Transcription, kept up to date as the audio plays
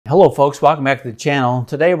Hello folks, welcome back to the channel.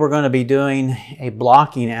 Today we're going to be doing a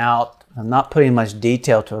blocking out. I'm not putting much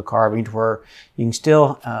detail to a carving to where you can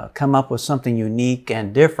still come up with something unique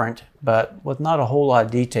and different, but with not a whole lot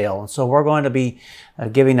of detail. And so we're going to be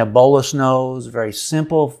giving a bolus nose, very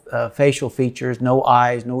simple facial features, no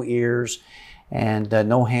eyes, no ears, and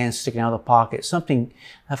no hands sticking out of the pocket. Something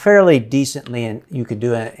fairly decently, and you could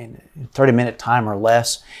do it in a 30-minute time or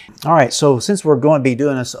less. All right, so since we're going to be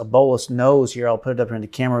doing a bolus nose here, I'll put it up in the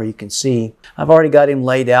camera you can see. I've already got him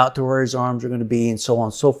laid out to where his arms are going to be and so on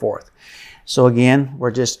and so forth. So again,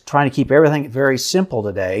 we're just trying to keep everything very simple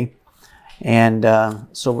today. And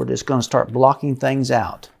so we're just going to start blocking things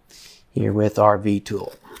out here with our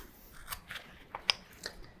V-tool.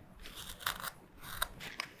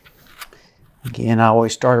 Again, I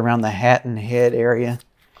always start around the hat and head area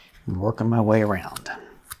and working my way around.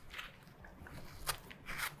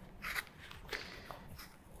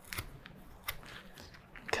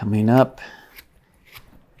 Coming up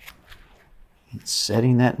and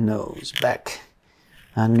setting that nose back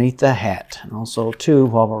underneath the hat. And also too,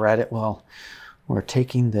 while we're at it, well, we're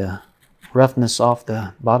taking the roughness off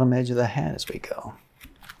the bottom edge of the hat as we go.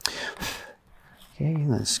 Okay,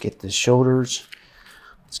 let's get the shoulders.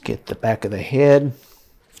 Let's get the back of the head.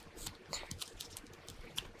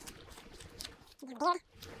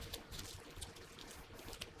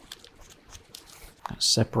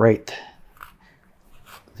 Separate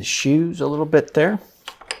the shoes a little bit there.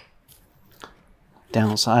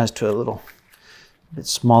 Downsize to a little bit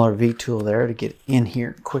smaller V-tool there to get in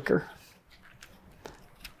here quicker.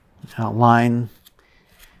 Outline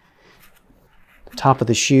the top of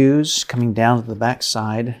the shoes coming down to the back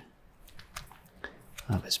side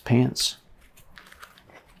of his pants.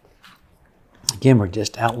 Again, we're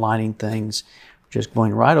just outlining things, just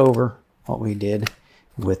going right over what we did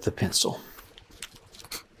with the pencil.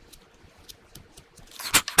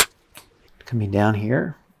 Coming down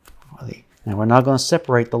here. Now we're not going to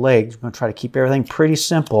separate the legs. We're going to try to keep everything pretty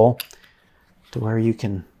simple to where you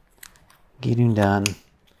can get him done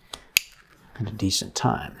in a decent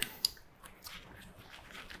time.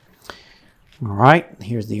 All right,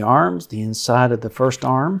 here's the arms, the inside of the first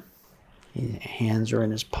arm. His hands are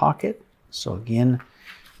in his pocket. So again,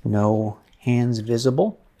 no hands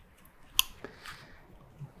visible.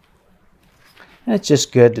 And it's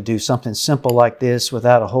just good to do something simple like this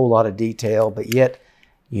without a whole lot of detail, but yet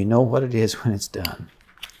you know what it is when it's done.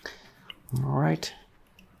 All right,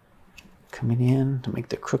 coming in to make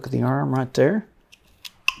the crook of the arm right there.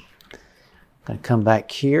 Gonna come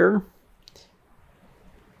back here.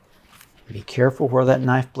 Be careful where that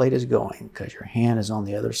knife blade is going because your hand is on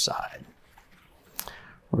the other side.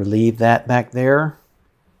 Relieve that back there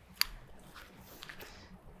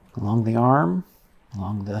along the arm,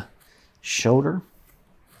 along the shoulder.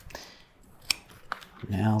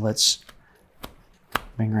 Now let's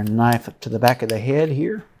bring our knife up to the back of the head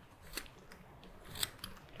here.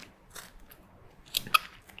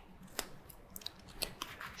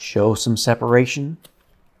 Show some separation.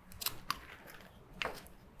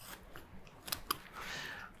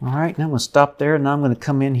 All right, now I'm going to stop there. Now I'm going to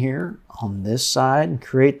come in here on this side and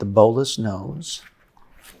create the bolus nose.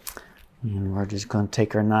 And we're just going to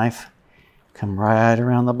take our knife, come right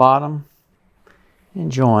around the bottom,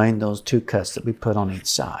 and join those two cuts that we put on each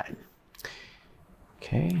side.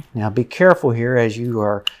 Okay, now be careful here as you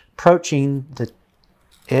are approaching the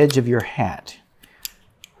edge of your hat.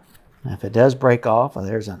 Now if it does break off,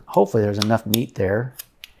 well, hopefully there's enough meat there,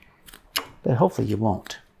 but hopefully you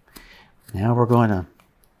won't. Now we're going to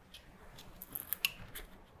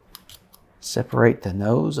separate the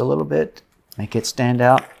nose a little bit, make it stand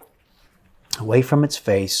out away from its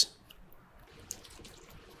face.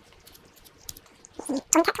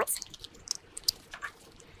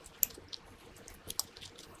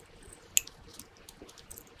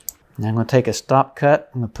 Now I'm going to take a stop cut.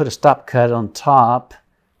 I'm going to put a stop cut on top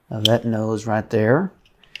of that nose right there.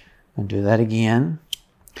 And do that again.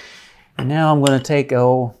 And now I'm going to take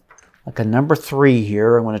like a number 3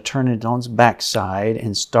 here. I'm going to turn it on its back side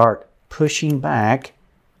and start pushing back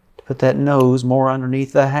to put that nose more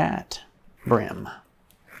underneath the hat brim.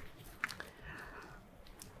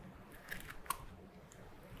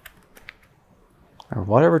 Or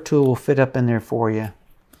whatever tool will fit up in there for you,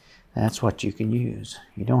 that's what you can use.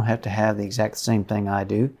 You don't have to have the exact same thing I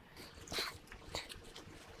do.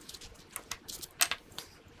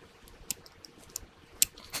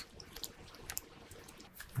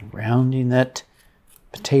 Rounding that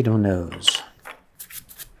potato nose.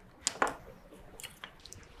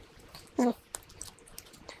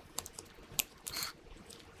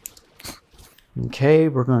 Okay,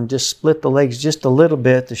 we're going to just split the legs just a little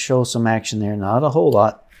bit to show some action there, not a whole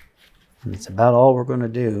lot. And that's about all we're going to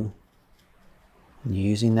do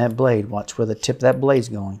using that blade. Watch where the tip of that blade's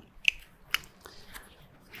going.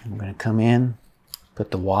 I'm going to come in,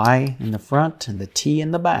 put the Y in the front and the T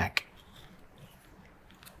in the back.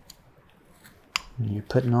 And you're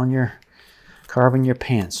putting on your, carving your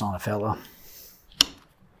pants on a fella.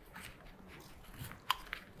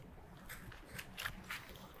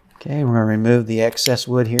 Okay, we're going to remove the excess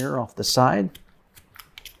wood here off the side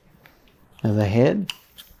of the head.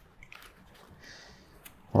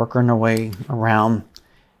 Working our way around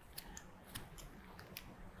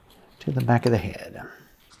to the back of the head.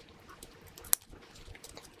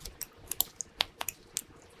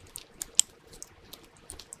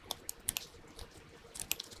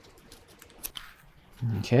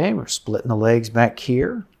 Okay, we're splitting the legs back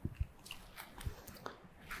here.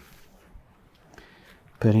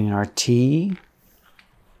 Putting our T,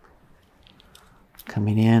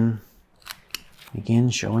 coming in,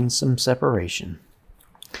 again showing some separation.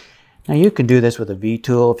 Now you can do this with a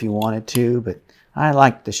V-tool if you wanted to, but I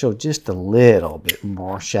like to show just a little bit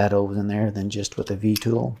more shadows in there than just with a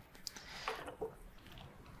V-tool.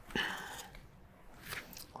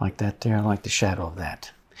 Like that there, I like the shadow of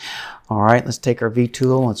that. All right, let's take our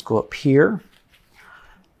V-tool, let's go up here,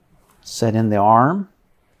 set in the arm.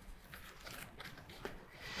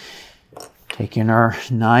 Taking our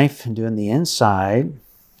knife and doing the inside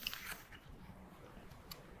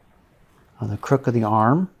of the crook of the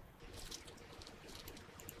arm.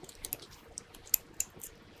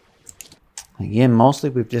 Again,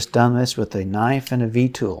 mostly we've just done this with a knife and a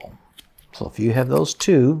V-tool. So if you have those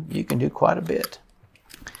two, you can do quite a bit.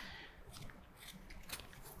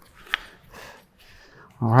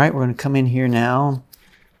 All right, we're going to come in here now,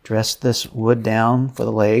 dress this wood down for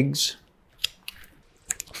the legs.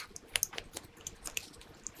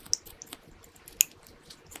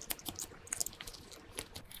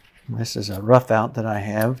 This is a rough out that I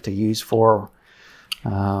have to use for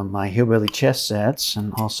my hillbilly chess sets,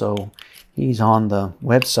 and also he's on the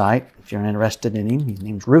website if you're interested in him. His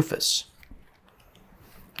name's Rufus.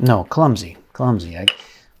 No, Clumsy. I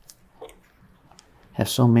have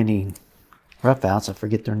so many rough outs I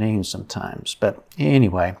forget their names sometimes, but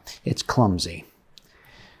anyway, it's Clumsy.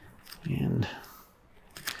 And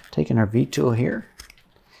taking our V-tool here.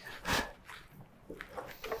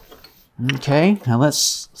 Okay, now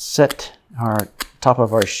let's set our top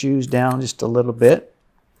of our shoes down just a little bit.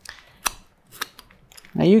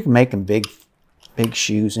 Now you can make them big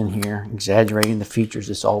shoes in here, exaggerating the features,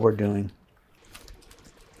 that's all we're doing.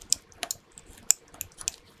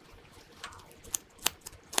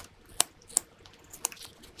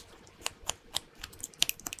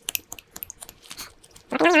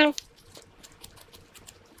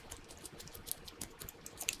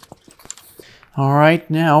 All right,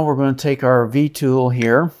 now we're going to take our V-tool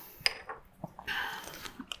here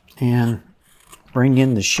and bring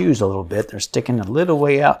in the shoes a little bit. They're sticking a little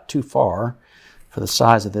way out too far for the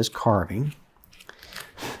size of this carving.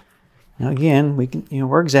 Now again,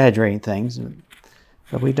 we're exaggerating things,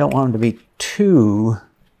 but we don't want them to be too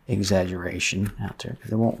exaggeration out there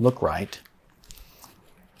because it won't look right.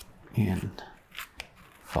 And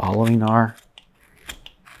following our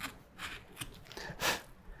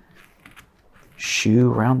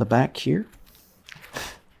shoe around the back here.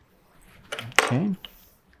 Okay.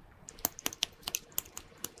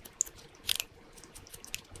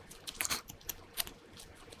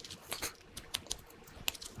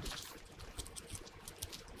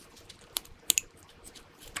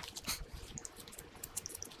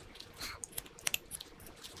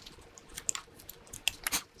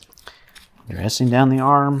 Dressing down the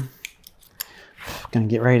arm. Going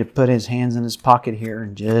to get ready to put his hands in his pocket here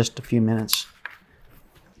in just a few minutes.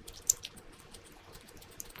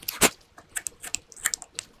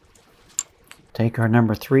 Take our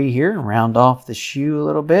number 3 here and round off the shoe a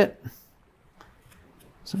little bit.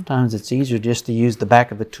 Sometimes it's easier just to use the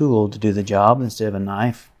back of a tool to do the job instead of a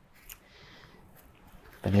knife.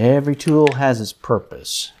 But every tool has its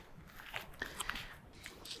purpose.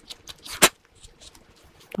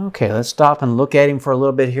 Okay, let's stop and look at him for a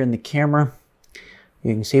little bit here in the camera.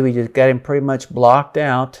 You can see we just got him pretty much blocked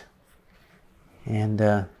out.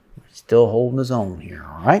 And still holding his own here,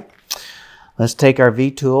 all right? Let's take our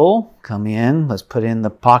V-tool, come in, let's put in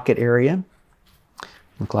the pocket area.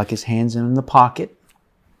 Look like his hand's in the pocket.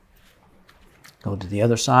 Go to the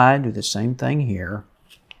other side, do the same thing here.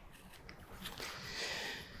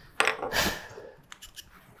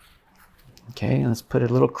 Okay, let's put a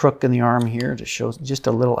little crook in the arm here to show just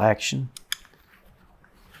a little action.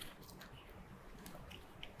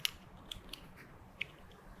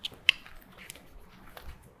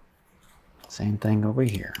 Same thing over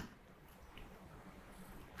here.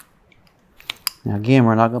 Now again,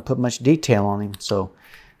 we're not going to put much detail on him, so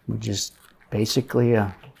we just basically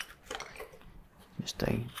just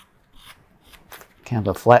a kind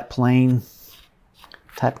of a flat plane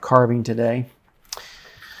type carving today.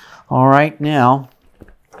 All right, now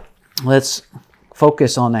let's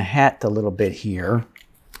focus on the hat a little bit here.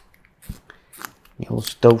 The old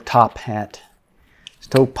stovetop hat,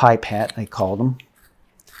 stovepipe hat they called them,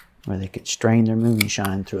 where they could strain their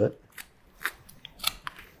moonshine through it.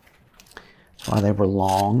 That's why they were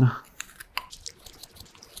long.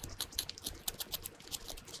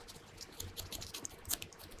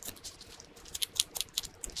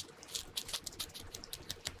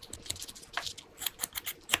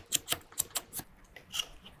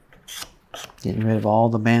 Getting rid of all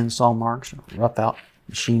the bandsaw marks, rough out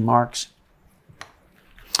machine marks.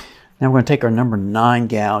 Now we're going to take our number 9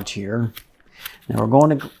 gouge here. Now we're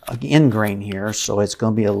going to end grain here, so it's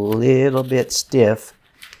going to be a little bit stiff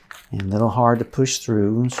and a little hard to push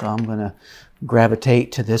through. So I'm going to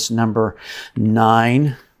gravitate to this number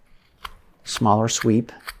 9, smaller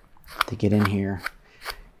sweep, to get in here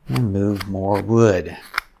and move more wood.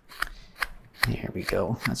 There we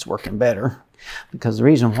go. That's working better. Because the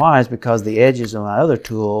reason why is because the edges of my other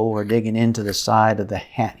tool were digging into the side of the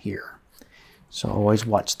hat here. So always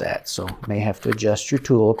watch that. So you may have to adjust your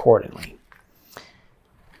tool accordingly.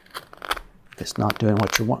 If it's not doing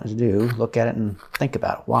what you want it to do, look at it and think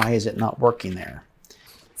about it. Why is it not working there?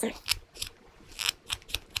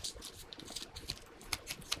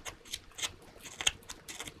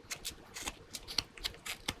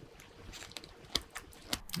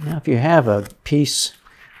 Now if you have a piece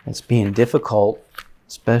that's being difficult,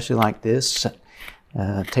 especially like this,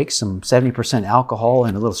 take some 70% alcohol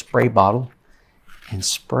in a little spray bottle and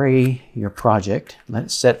spray your project. Let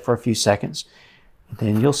it set for a few seconds.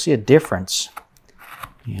 Then you'll see a difference.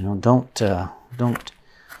 You know, don't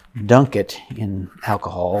dunk it in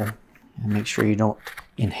alcohol, and make sure you don't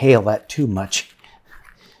inhale that too much,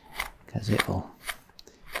 because it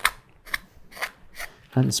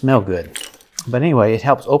doesn't smell good. But anyway, it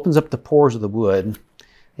opens up the pores of the wood.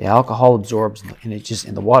 The alcohol absorbs, and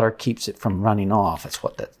and the water keeps it from running off. That's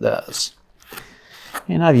what that does.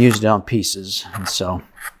 And I've used it on pieces, and so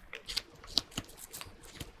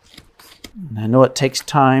I know it takes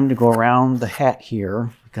time to go around the hat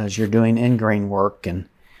here because you're doing end grain work, and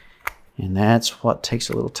that's what takes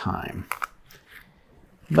a little time.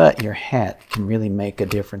 But your hat can really make a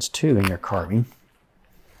difference too in your carving,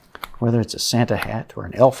 whether it's a Santa hat or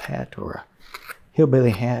an elf hat or a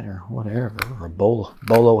hillbilly hat or whatever, or a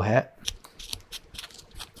bolo hat.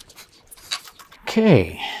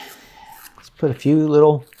 Okay, let's put a few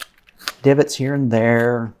little divots here and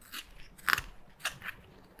there.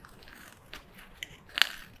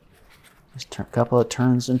 Just a couple of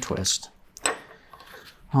turns and twists.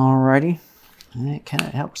 Alrighty, and it kind of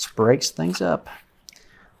helps breaks things up.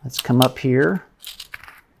 Let's come up here.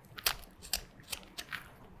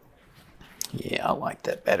 Yeah, I like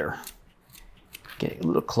that better. Get a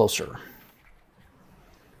little closer.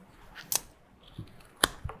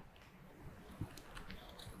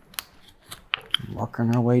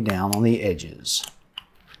 Working our way down on the edges.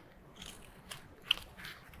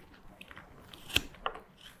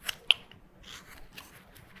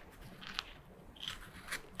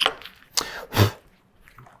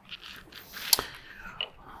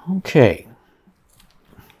 Okay.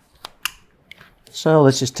 So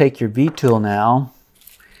let's just take your V tool now,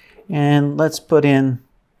 and let's put in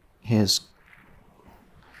his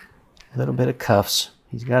little bit of cuffs.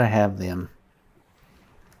 He's got to have them.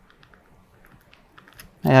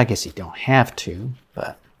 I guess you don't have to,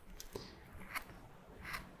 but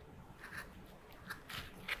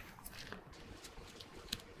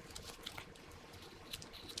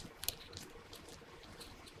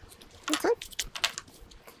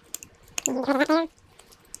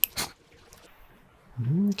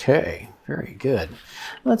okay, very good.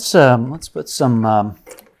 Let's put some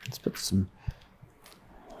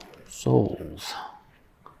soles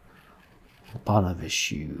at the bottom of his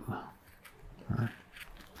shoe, or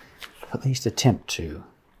at least attempt to.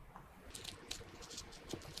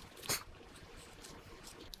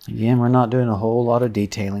 Again, we're not doing a whole lot of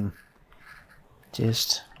detailing,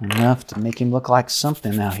 just enough to make him look like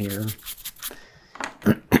something out here.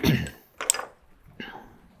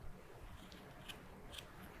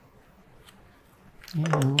 You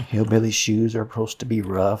know, hillbilly shoes are supposed to be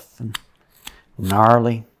rough and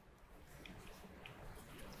gnarly.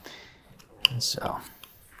 And so,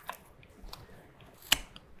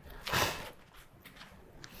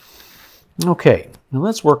 okay, now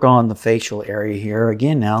let's work on the facial area here.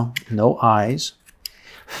 Again now, no eyes,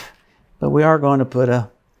 but we are going to put a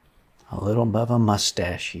a little above a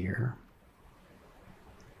mustache here.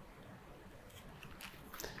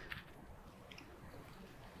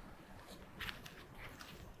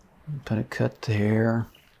 Put a cut there.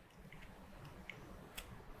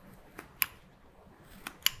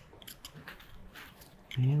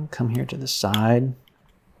 And come here to the side.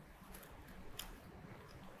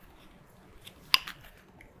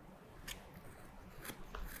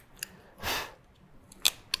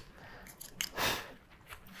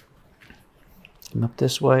 Come up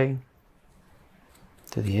this way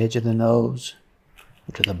to the edge of the nose,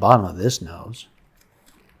 or to the bottom of this nose.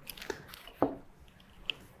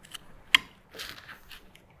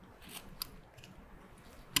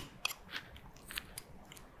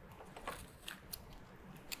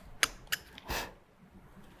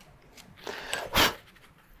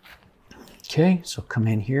 Okay, so come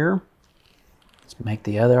in here. Let's make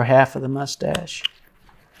the other half of the mustache.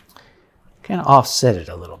 Kind of offset it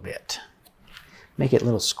a little bit. Make it a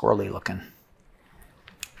little squirrely looking.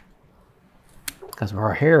 Because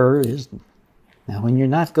our hair is, now when your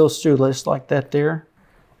knife goes through just like that there,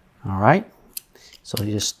 all right, so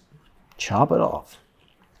you just chop it off.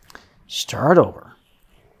 Start over.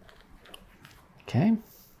 Okay.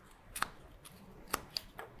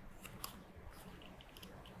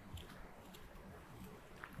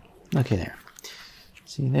 Looky there.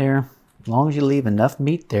 See there? As long as you leave enough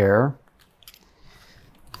meat there.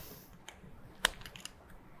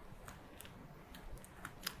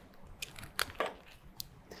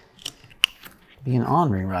 Be an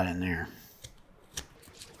ornery right in there.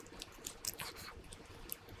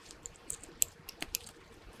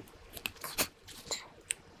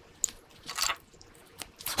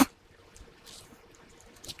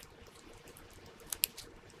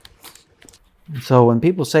 So when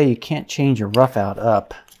people say you can't change your rough out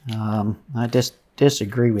up, I just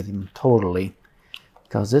disagree with them totally,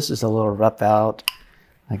 because this is a little rough out,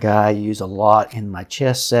 a guy I use a lot in my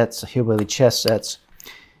chest sets, hillbilly chest sets,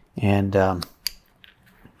 and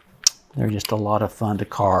they're just a lot of fun to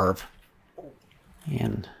carve,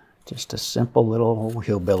 and just a simple little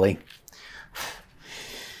hillbilly.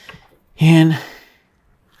 And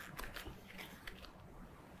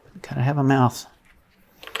gotta have a mouth.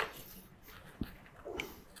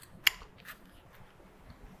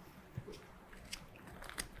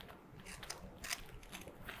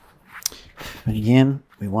 But again,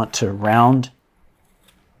 we want to round.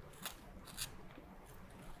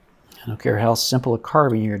 I don't care how simple a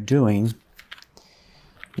carving you're doing,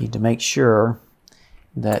 you need to make sure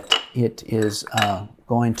that it is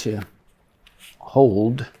going to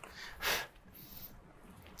hold.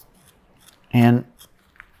 And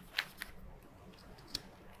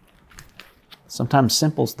sometimes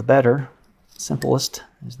simple's the better. Simplest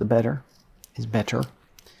is the better, is better.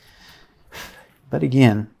 But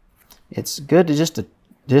again, it's good to just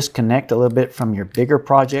disconnect a little bit from your bigger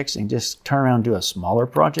projects and just turn around and do a smaller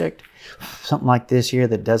project. Something like this here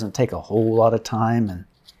that doesn't take a whole lot of time, and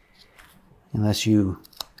unless you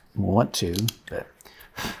want to, but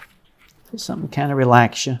just something kind of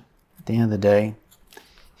relax you at the end of the day.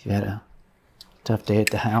 If you had a tough day at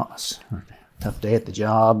the house, or a tough day at the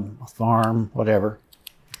job, farm, whatever.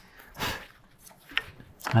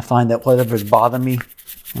 I find that whatever's bothering me,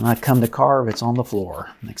 when I come to carve, it's on the floor.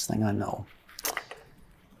 Next thing I know.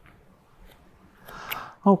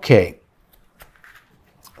 Okay.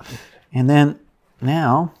 And then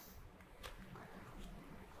now,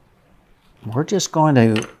 we're just going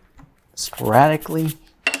to sporadically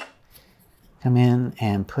come in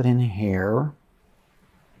and put in here.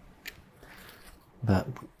 But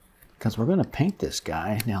because we're going to paint this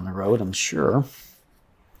guy down the road, I'm sure.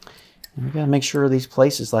 And we've got to make sure these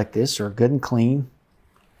places like this are good and clean.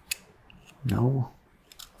 No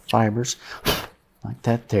fibers like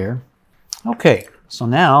that there. Okay, so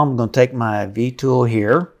now I'm going to take my V-tool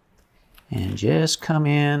here and just come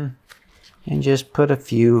in and just put a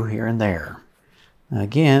few here and there. Now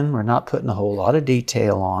again, we're not putting a whole lot of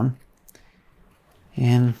detail on,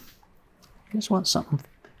 and I just want something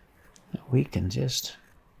that we can just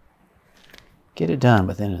get it done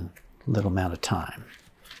within a little amount of time.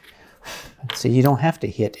 So you don't have to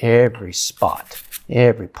hit every spot,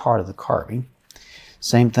 every part of the carving.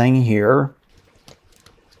 Same thing here.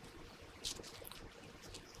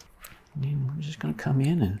 And we're just going to come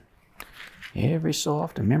in and every so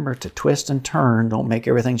often, remember to twist and turn. Don't make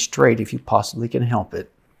everything straight if you possibly can help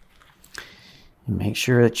it. And make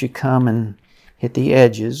sure that you come and hit the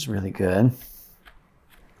edges really good.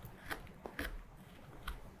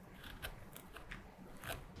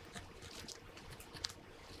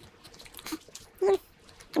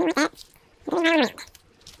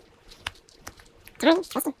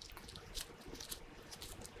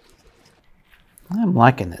 I'm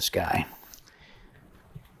liking this guy.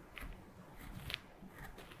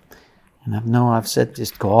 And I've said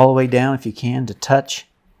just go all the way down if you can to touch.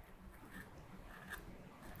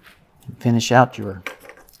 And finish out your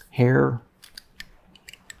hair.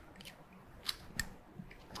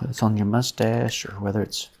 Whether it's on your mustache or whether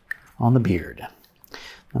it's on the beard.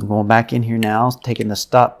 I'm going back in here now, taking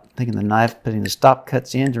the knife, putting the stop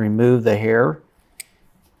cuts in to remove the hair.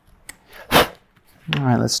 All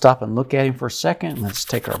right, let's stop and look at him for a second. Let's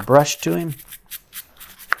take our brush to him.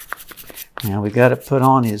 Now we got to put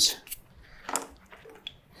on his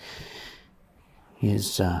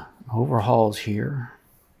overhauls here.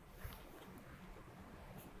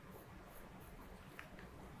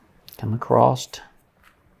 Come across,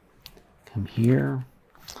 come here.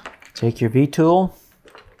 Take your V-tool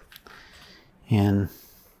and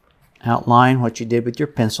outline what you did with your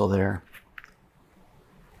pencil there.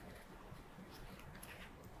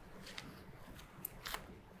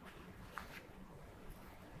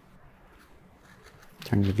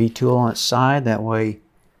 Turn your V-tool on its side, that way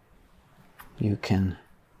you can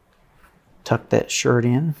tuck that shirt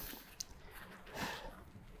in.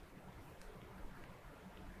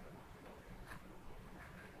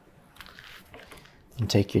 And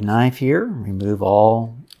take your knife here, remove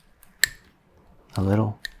all the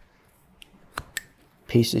little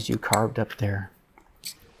pieces you carved up there.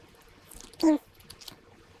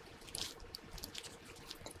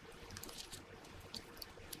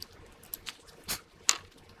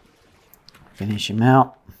 Finish him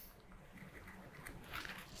out.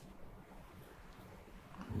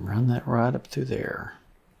 Run that right up through there.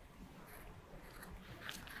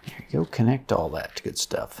 There you go, connect all that good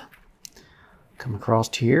stuff. Come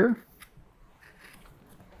across here.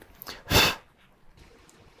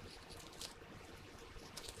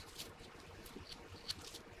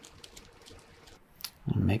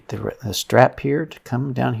 And make the strap here to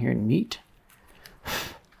come down here and meet.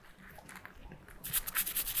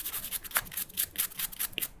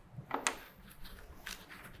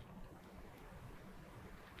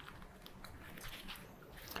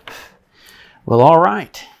 Well, all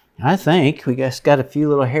right. I think we just got a few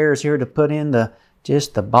little hairs here to put in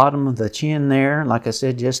just the bottom of the chin there. Like I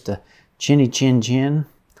said, just the chinny chin.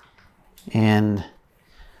 And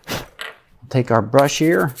take our brush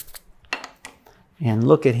here and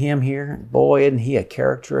look at him here. Boy, isn't he a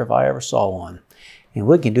character if I ever saw one. And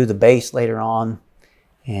we can do the base later on.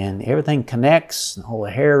 And everything connects. All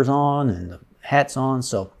the hair's on and the hat's on.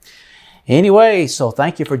 So anyway, so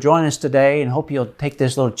thank you for joining us today, and hope you'll take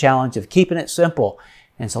this little challenge of keeping it simple.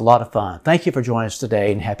 And it's a lot of fun. Thank you for joining us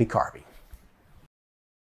today, and happy carving.